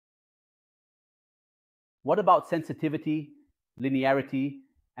What about sensitivity, linearity,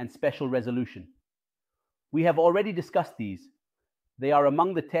 and special resolution? We have already discussed these. They are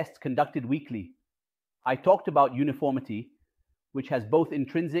among the tests conducted weekly. I talked about uniformity, which has both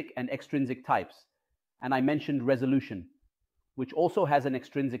intrinsic and extrinsic types, and I mentioned resolution, which also has an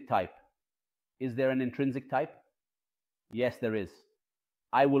extrinsic type. Is there an intrinsic type? Yes, there is.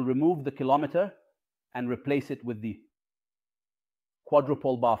 I will remove the kilometer and replace it with the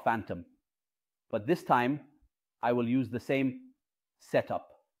quadrupole bar phantom. But this time, I will use the same setup.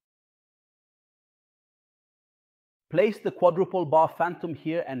 Place the quadrupole bar phantom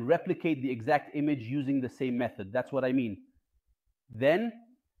here and replicate the exact image using the same method. That's what I mean. Then,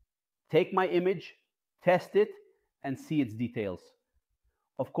 take my image, test it, and see its details.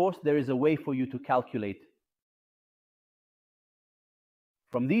 Of course, there is a way for you to calculate.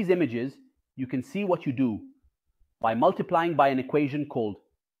 From these images, you can see what you do by multiplying by an equation called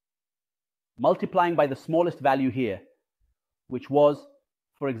multiplying by the smallest value here, which was,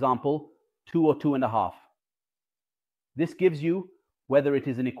 for example, 2 or 2.5. This gives you whether it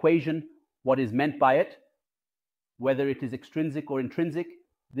is an equation, what is meant by it, whether it is extrinsic or intrinsic.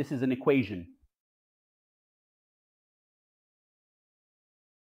 This is an equation.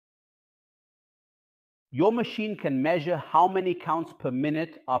 Your machine can measure how many counts per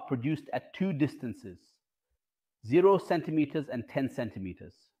minute are produced at two distances, 0 centimeters and 10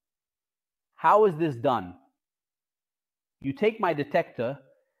 centimeters. How is this done? You take my detector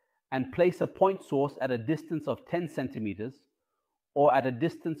and place a point source at a distance of 10 centimeters or at a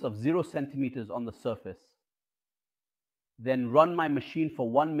distance of 0 centimeters on the surface. Then run my machine for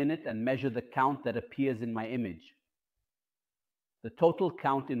 1 minute and measure the count that appears in my image. The total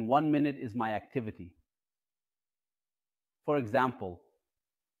count in 1 minute is my activity. For example,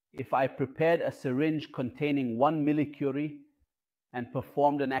 if I prepared a syringe containing 1 millicurie and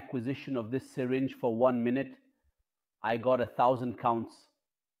performed an acquisition of this syringe for 1 minute, I got 1,000 counts.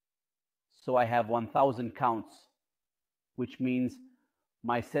 So I have 1,000 counts, which means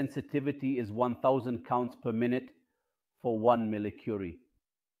my sensitivity is 1,000 counts per minute for 1 millicurie.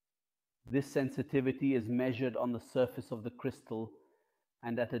 This sensitivity is measured on the surface of the crystal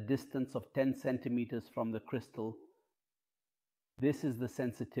and at a distance of 10 centimeters from the crystal. This is the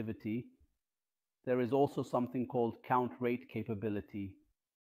sensitivity. There is also something called count rate capability.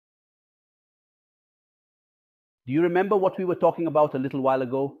 Do you remember what we were talking about a little while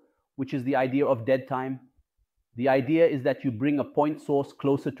ago, which is the idea of dead time? The idea is that you bring a point source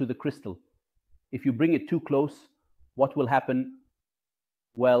closer to the crystal. If you bring it too close, what will happen?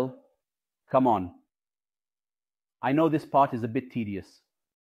 Well, come on. I know this part is a bit tedious.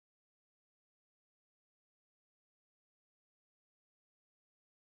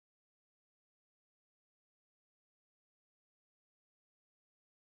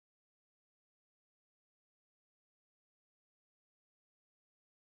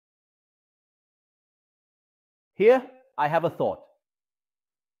 Here, I have a thought.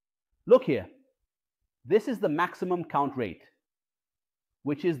 Look here. This is the maximum count rate,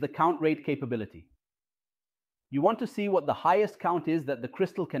 which is the count rate capability. You want to see what the highest count is that the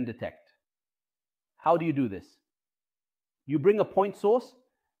crystal can detect. How do you do this? You bring a point source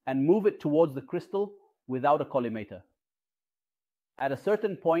and move it towards the crystal without a collimator. At a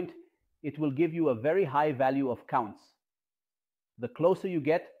certain point, it will give you a very high value of counts. The closer you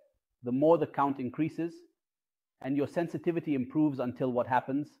get, the more the count increases, and your sensitivity improves until what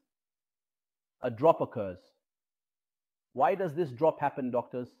happens? A drop occurs. Why does this drop happen,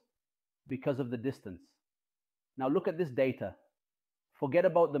 doctors? Because of the distance. Now look at this data. Forget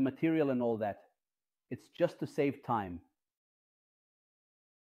about the material and all that. It's just to save time.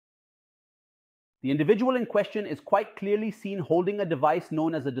 The individual in question is quite clearly seen holding a device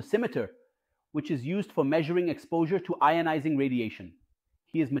known as a dosimeter, which is used for measuring exposure to ionizing radiation.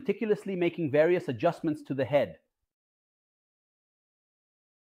 He is meticulously making various adjustments to the head.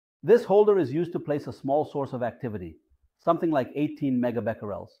 This holder is used to place a small source of activity, something like 18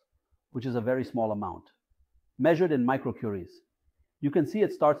 megabecquerels, which is a very small amount, measured in microcuries. You can see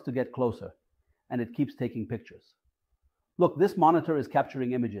it starts to get closer, and it keeps taking pictures. Look, this monitor is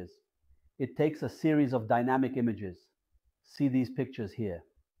capturing images. It takes a series of dynamic images. See these pictures here.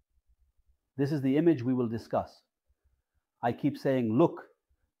 This is the image we will discuss. I keep saying look,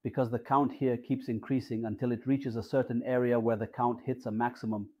 because the count here keeps increasing until it reaches a certain area where the count hits a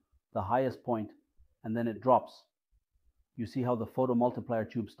maximum, the highest point, and then it drops. You see how the photomultiplier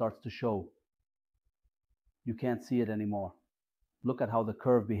tube starts to show. You can't see it anymore. Look at how the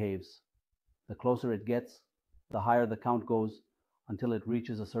curve behaves. The closer it gets, the higher the count goes until it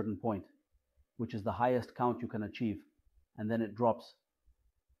reaches a certain point, which is the highest count you can achieve, and then it drops.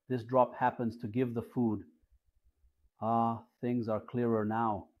 this drop happens to give the food. Things are clearer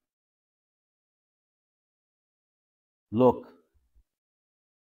now. Look.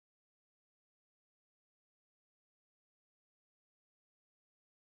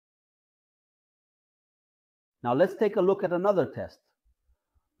 Now let's take a look at another test.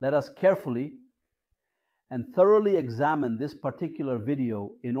 Let us carefully and thoroughly examine this particular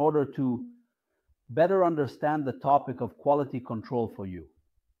video in order to better understand the topic of quality control for you.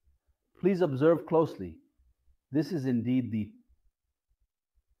 Please observe closely. This is indeed the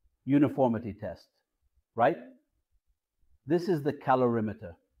uniformity test, right? This is the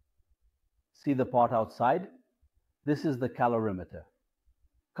calorimeter. See the part outside? This is the calorimeter.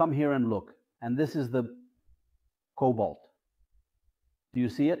 Come here and look. And this is the cobalt. Do you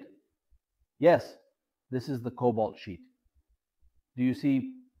see it? Yes, this is the cobalt sheet. Do you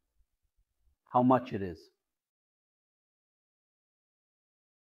see how much it is?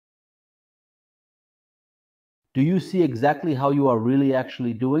 Do you see exactly how you are really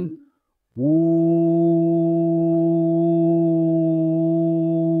actually doing?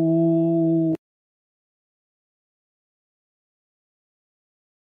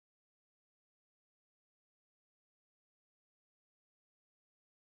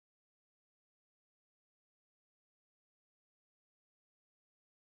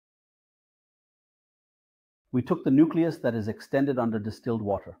 We took the nucleus that is extended under distilled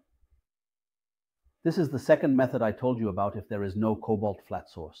water. This is the second method I told you about if there is no cobalt flat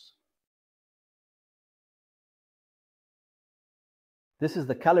source. This is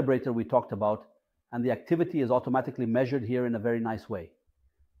the calibrator we talked about, and the activity is automatically measured here in a very nice way.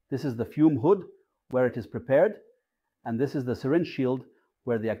 This is the fume hood where it is prepared, and this is the syringe shield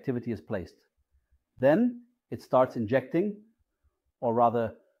where the activity is placed. Then it starts injecting, or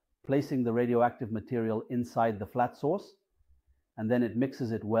rather placing the radioactive material inside the flat source, and then it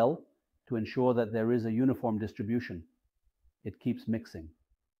mixes it well to ensure that there is a uniform distribution. It keeps mixing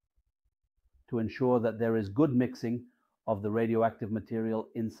to ensure that there is good mixing of the radioactive material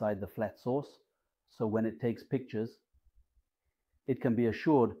inside the flat source, so when it takes pictures, it can be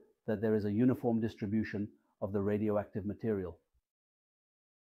assured that there is a uniform distribution of the radioactive material.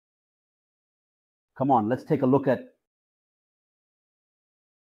 Come on, let's take a look at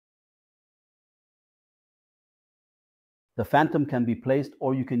the phantom. Can be placed,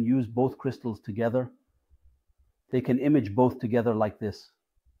 or you can use both crystals together. They can image both together like this,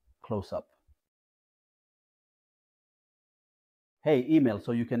 close up. Hey, email,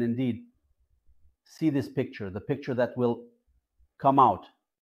 so you can indeed see this picture, the picture that will come out.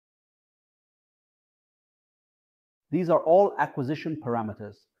 These are all acquisition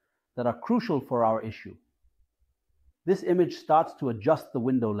parameters that are crucial for our issue. This image starts to adjust the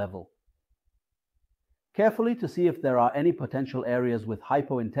window level carefully to see if there are any potential areas with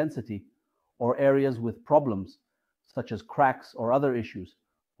hypointensity or areas with problems, such as cracks or other issues,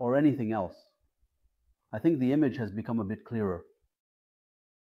 or anything else. I think the image has become a bit clearer.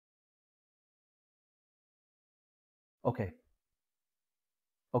 Okay.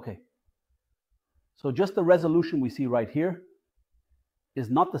 So just the resolution we see right here is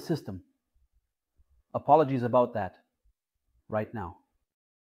not the system. Apologies about that right now.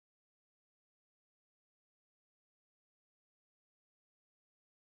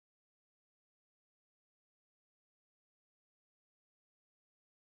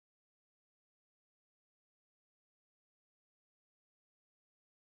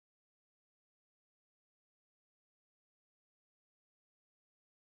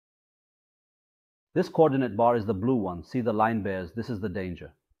 This coordinate bar is the blue one. See the line bears. This is the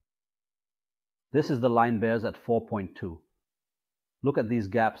danger. This is the line bears at 4.2. Look at these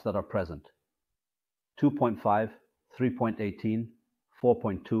gaps that are present. 2.5, 3.18,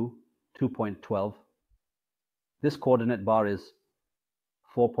 4.2, 2.12. This coordinate bar is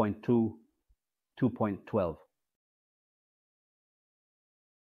 4.2, 2.12.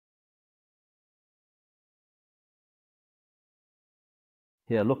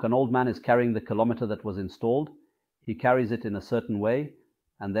 Here, look, an old man is carrying the kilometer that was installed. He carries it in a certain way,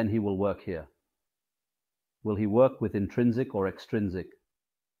 and then he will work here. Will he work with intrinsic or extrinsic?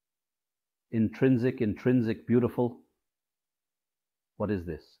 Intrinsic, beautiful. What is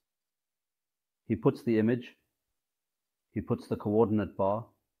this? He puts the image. He puts the coordinate bar.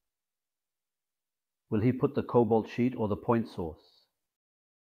 Will he put the cobalt sheet or the point source?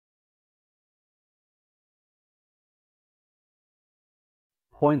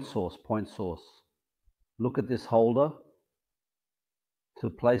 Point source. Look at this holder to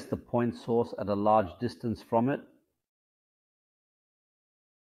place the point source at a large distance from it.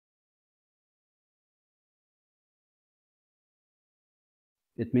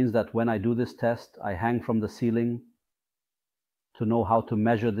 It means that when I do this test, I hang from the ceiling to know how to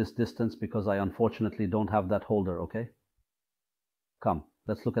measure this distance because I unfortunately don't have that holder, okay? Come,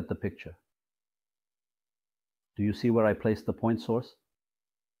 let's look at the picture. Do you see where I placed the point source?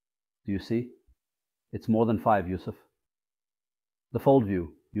 Do you see? It's more than 5, Yusuf. The fold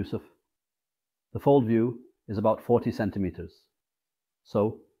view, Yusuf. The fold view is about 40 centimeters.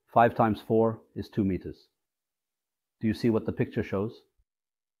 So 5 times 4 is 2 meters. Do you see what the picture shows?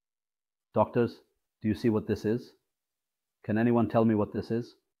 Doctors, do you see what this is? Can anyone tell me what this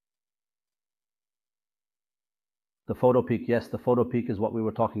is? The photo peak, yes, the photo peak is what we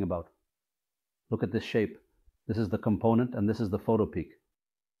were talking about. Look at this shape. This is the component and this is the photo peak.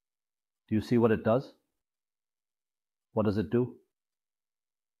 Do you see what it does? What does it do?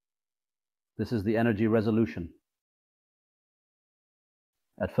 This is the energy resolution.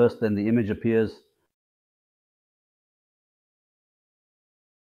 At first, then the image appears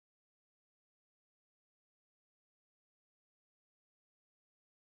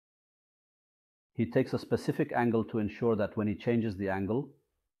He takes a specific angle to ensure that when he changes the angle,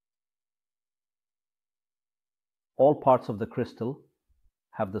 all parts of the crystal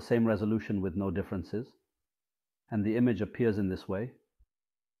have the same resolution with no differences, and the image appears in this way.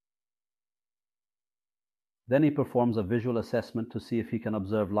 Then he performs a visual assessment to see if he can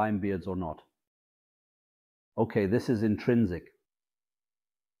observe lime beards or not. Okay, this is intrinsic.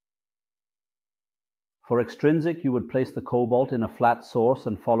 For extrinsic, you would place the cobalt in a flat source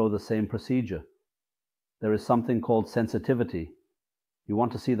and follow the same procedure. There is something called sensitivity. You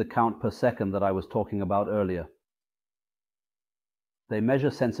want to see the count per second that I was talking about earlier. They measure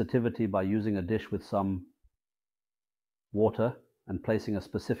sensitivity by using a dish with some water and placing a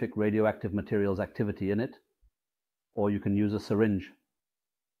specific radioactive material's activity in it, or you can use a syringe.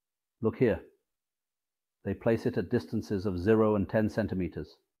 Look here. They place it at distances of 0 and 10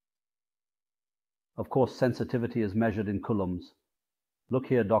 centimeters. Of course, sensitivity is measured in coulombs. Look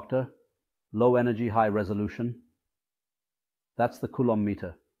here, doctor. Low energy, high resolution. That's the coulomb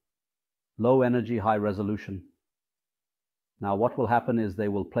meter. Low energy, high resolution. Now what will happen is they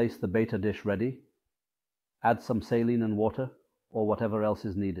will place the beta dish ready, add some saline and water, or whatever else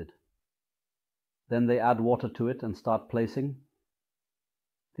is needed. Then they add water to it and start placing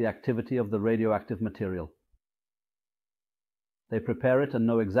the activity of the radioactive material. They prepare it and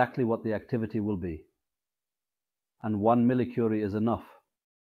know exactly what the activity will be. And 1 millicurie is enough.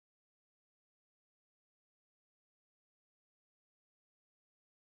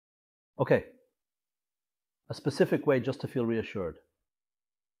 Okay, a specific way just to feel reassured.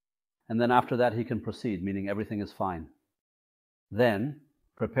 And then after that he can proceed, meaning everything is fine. Then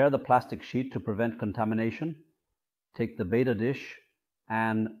prepare the plastic sheet to prevent contamination. Take the beta dish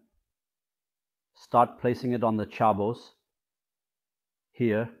and start placing it on the chabos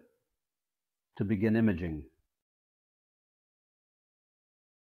here to begin imaging.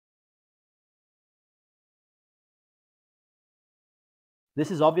 This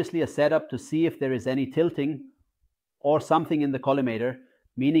is obviously a setup to see if there is any tilting or something in the collimator,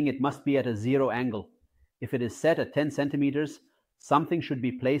 meaning it must be at a 0 angle. If it is set at 10 centimeters, something should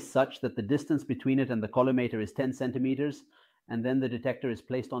be placed such that the distance between it and the collimator is 10 centimeters, and then the detector is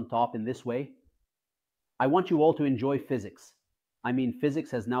placed on top in this way. I want you all to enjoy physics. I mean, physics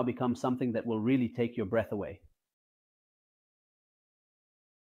has now become something that will really take your breath away.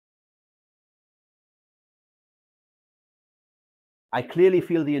 I clearly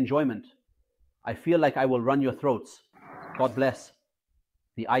feel the enjoyment. I feel like I will run your throats. God bless.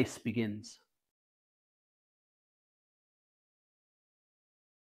 The ice begins.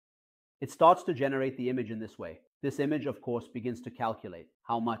 It starts to generate the image in this way. This image, of course, begins to calculate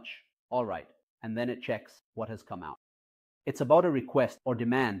how much. All right. And then it checks what has come out. It's about a request or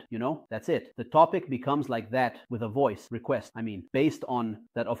demand, you know? That's it. The topic becomes like that with a voice request. Based on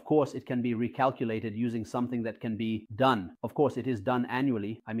that, of course, it can be recalculated using something that can be done. Of course, it is done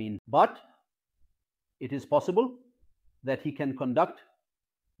annually. But it is possible that he can conduct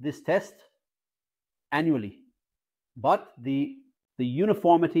this test annually. But the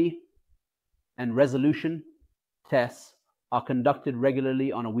uniformity and resolution tests are conducted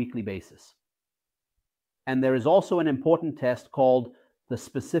regularly on a weekly basis. And there is also an important test called the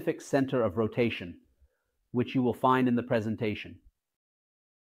specific center of rotation, which you will find in the presentation.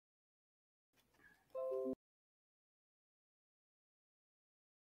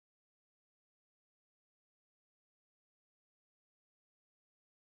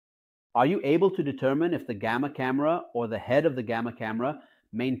 Are you able to determine if the gamma camera or the head of the gamma camera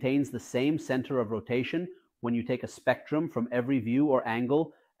maintains the same center of rotation when you take a spectrum from every view or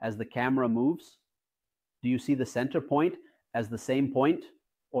angle as the camera moves? Do you see the center point as the same point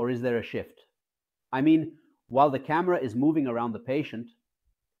or is there a shift? I mean, while the camera is moving around the patient,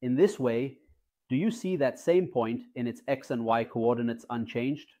 in this way, do you see that same point in its X and Y coordinates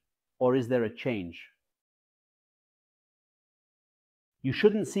unchanged, or is there a change? You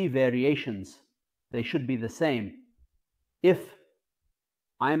shouldn't see variations. They should be the same. If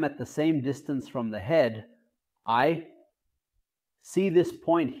I'm at the same distance from the head, I see this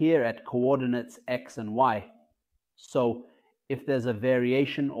point here at coordinates X and Y. So if there's a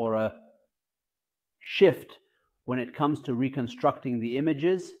variation or a shift when it comes to reconstructing the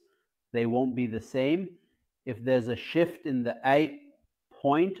images, they won't be the same. If there's a shift in the A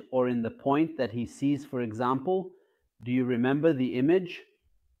point or in the point that he sees, for example, do you remember the image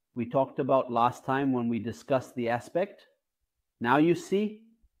we talked about last time when we discussed the aspect? Now you see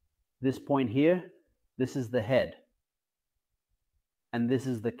this point here, this is the head, and this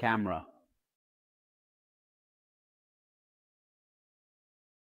is the camera.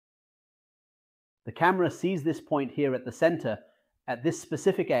 The camera sees this point here at the center at this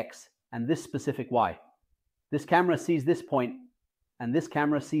specific X and this specific Y. This camera sees this point and this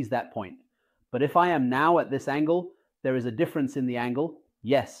camera sees that point. But if I am now at this angle, there is a difference in the angle.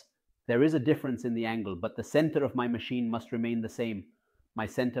 Yes, there is a difference in the angle, but the center of my machine must remain the same. My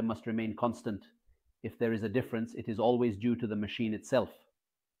center must remain constant. If there is a difference, it is always due to the machine itself.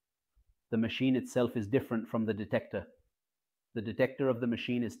 The machine itself is different from the detector. The detector of the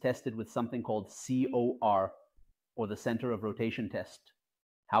machine is tested with something called COR, or the center of rotation test.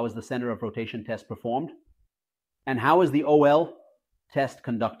 How is the center of rotation test performed? And how is the OL test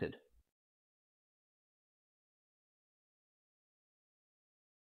conducted?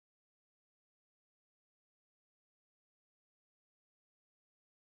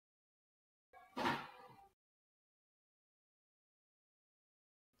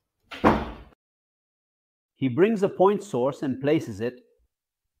 He brings a point source and places it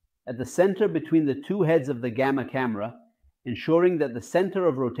at the center between the two heads of the gamma camera, ensuring that the center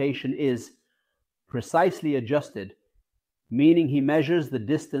of rotation is precisely adjusted, meaning he measures the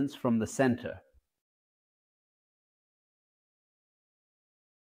distance from the center.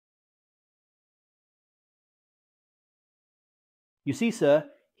 You see, sir,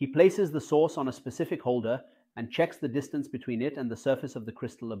 he places the source on a specific holder and checks the distance between it and the surface of the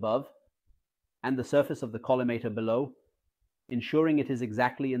crystal above and the surface of the collimator below, ensuring it is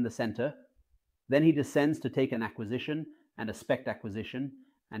exactly in the center. Then he descends to take an acquisition and a spect acquisition,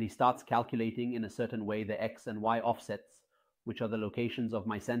 and he starts calculating in a certain way the X and Y offsets, which are the locations of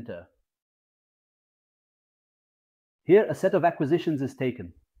my center. Here, a set of acquisitions is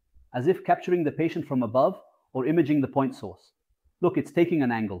taken, as if capturing the patient from above or imaging the point source. Look, it's taking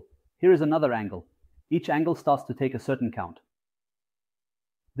an angle. Here is another angle. Each angle starts to take a certain count.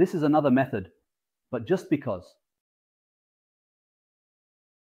 This is another method, but just because.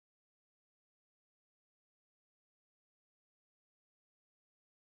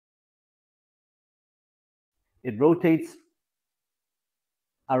 It rotates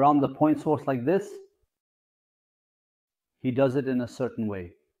around the point source like this. He does it in a certain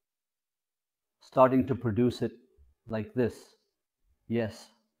way, starting to produce it like this. Yes,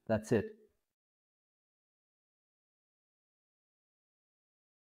 that's it.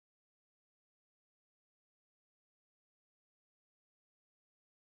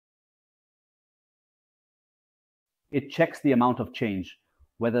 It checks the amount of change,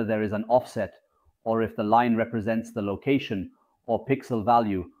 whether there is an offset, or if the line represents the location or pixel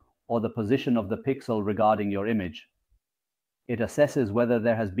value or the position of the pixel regarding your image. It assesses whether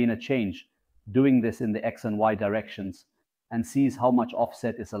there has been a change, doing this in the X and Y directions, and sees how much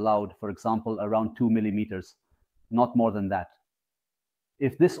offset is allowed, for example, around 2 millimeters, not more than that.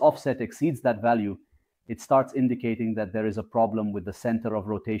 If this offset exceeds that value, it starts indicating that there is a problem with the center of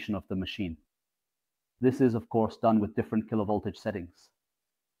rotation of the machine. This is, of course, done with different kilovoltage settings,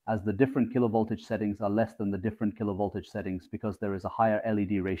 as the different kilovoltage settings are less than the different kilovoltage settings because there is a higher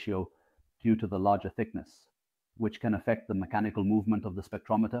LED ratio due to the larger thickness, which can affect the mechanical movement of the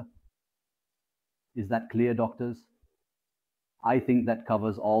spectrometer. Is that clear, doctors? I think that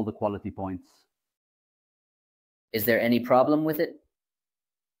covers all the quality points. Is there any problem with it?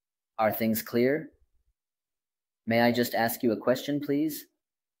 Are things clear? May I just ask you a question, please?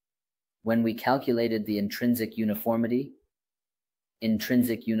 When we calculated the intrinsic uniformity,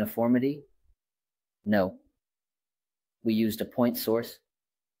 no. We used a point source.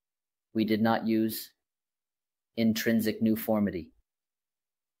 We did not use intrinsic uniformity.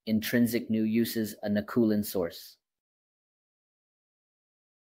 Intrinsic nu uses a Nakulin source.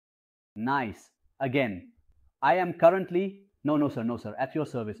 Nice. Again, I am currently, no sir, at your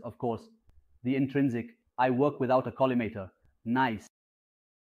service, of course. The intrinsic, I work without a collimator. Nice.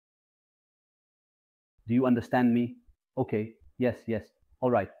 Do you understand me? Okay, yes, yes,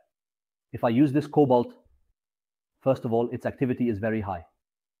 all right. If I use this cobalt, first of all, its activity is very high.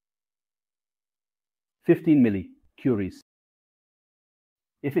 15 millicuries.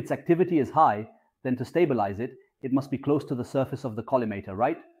 If its activity is high, then to stabilize it, it must be close to the surface of the collimator,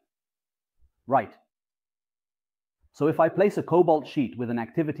 right? Right. So if I place a cobalt sheet with an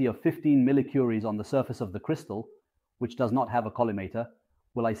activity of 15 millicuries on the surface of the crystal, which does not have a collimator,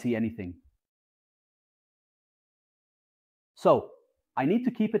 will I see anything? So I need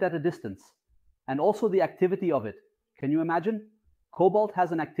to keep it at a distance, and also the activity of it. Can you imagine? Cobalt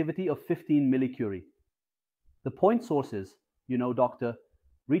has an activity of 15 millicurie. The point sources, you know, doctor,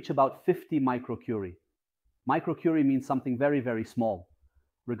 reach about 50 microcurie. Microcurie means something very, very small,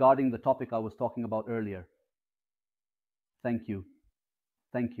 regarding the topic I was talking about earlier. Thank you.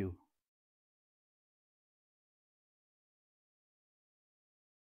 Thank you.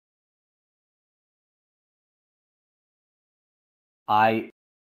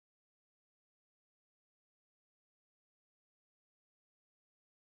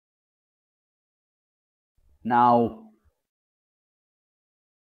 Now,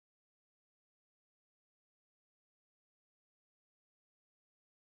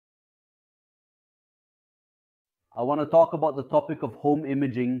 I want to talk about the topic of home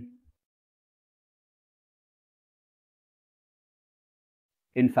imaging.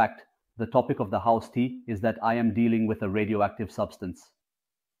 In fact, the topic of the house tea is that I am dealing with a radioactive substance.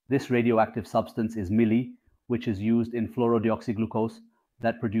 This radioactive substance is milli, which is used in fluorodeoxyglucose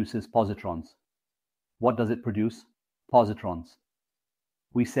that produces positrons. What does it produce? Positrons.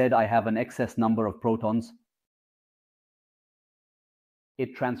 We said I have an excess number of protons.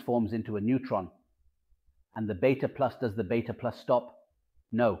 It transforms into a neutron. And the beta plus, does the beta plus stop?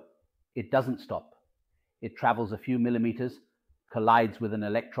 No, it doesn't stop. It travels a few millimeters, collides with an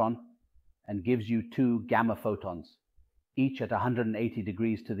electron, and gives you two gamma photons, each at 180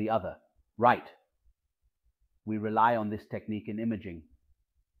 degrees to the other. Right. We rely on this technique in imaging.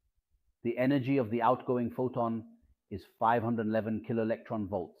 The energy of the outgoing photon is 511 kiloelectron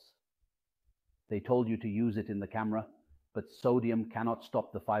volts. They told you to use it in the camera, but sodium cannot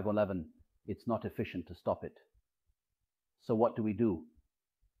stop the 511. It's not efficient to stop it. So what do we do?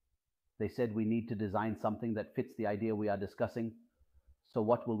 They said we need to design something that fits the idea we are discussing. So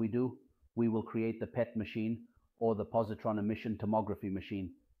what will we do? We will create the PET machine, or the positron emission tomography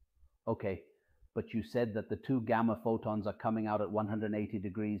machine. Okay, but you said that the two gamma photons are coming out at 180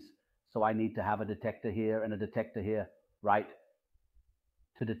 degrees, so I need to have a detector here and a detector here, right?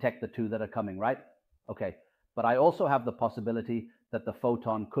 To detect the two that are coming, right? Okay, but I also have the possibility that the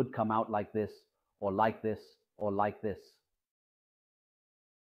photon could come out like this, or like this, or like this.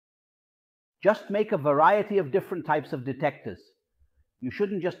 Just make a variety of different types of detectors. You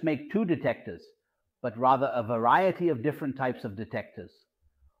shouldn't just make two detectors, but rather a variety of different types of detectors.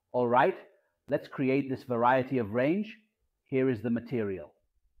 All right, let's create this variety of range. Here is the material.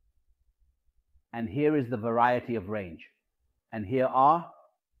 And here is the variety of range. And here are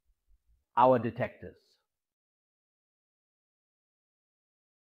our detectors.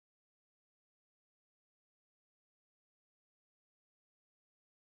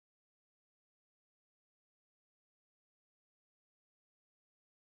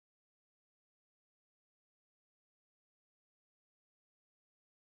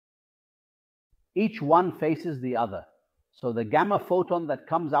 Each one faces the other. So the gamma photon that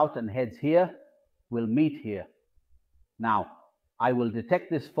comes out and heads here will meet here. Now, I will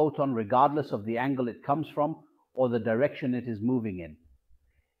detect this photon regardless of the angle it comes from or the direction it is moving in.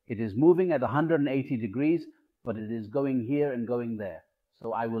 It is moving at 180 degrees, but it is going here and going there.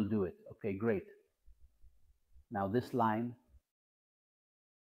 So I will do it. Okay, great. Now this line,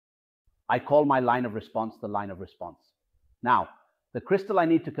 I call my line of response the line of response. Now, the crystal I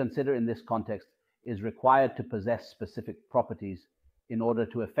need to consider in this context is required to possess specific properties in order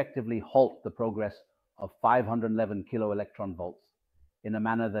to effectively halt the progress of 511 kiloelectron volts in a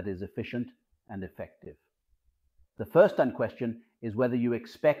manner that is efficient and effective. The first question is whether you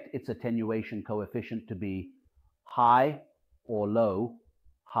expect its attenuation coefficient to be high or low,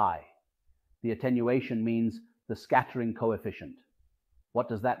 high. The attenuation means the scattering coefficient. What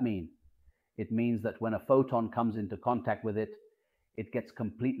does that mean? It means that when a photon comes into contact with it, it gets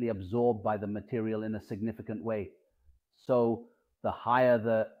completely absorbed by the material in a significant way. So the higher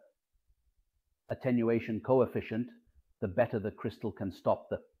the attenuation coefficient, the better the crystal can stop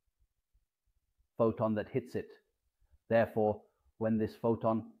the photon that hits it. Therefore, when this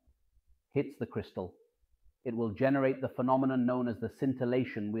photon hits the crystal, it will generate the phenomenon known as the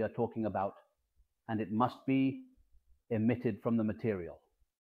scintillation we are talking about, and it must be emitted from the material.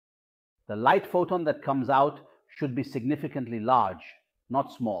 The light photon that comes out should be significantly large,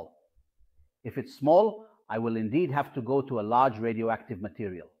 not small. If it's small, I will indeed have to go to a large radioactive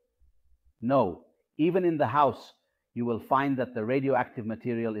material. No, even in the house, you will find that the radioactive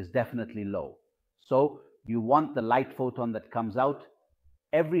material is definitely low. So you want the light photon that comes out.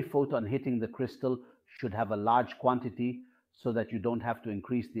 Every photon hitting the crystal should have a large quantity so that you don't have to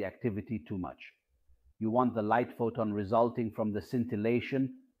increase the activity too much. You want the light photon resulting from the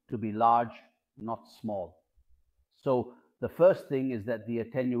scintillation to be large, not small. So the first thing is that the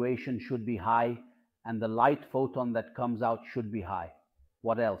attenuation should be high and the light photon that comes out should be high.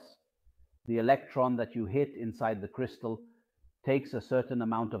 What else? The electron that you hit inside the crystal takes a certain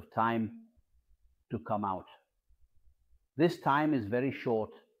amount of time to come out. This time is very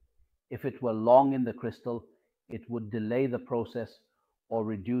short. If it were long in the crystal, it would delay the process or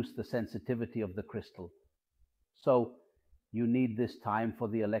reduce the sensitivity of the crystal. So you need this time for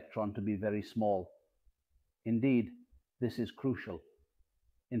the electron to be very small. Indeed, this is crucial.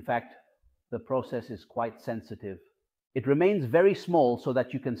 In fact, the process is quite sensitive. It remains very small so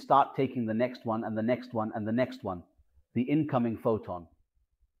that you can start taking the next one and the next one and the next one, the incoming photon.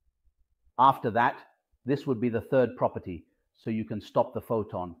 After that, this would be the third property, so you can stop the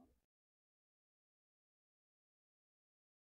photon.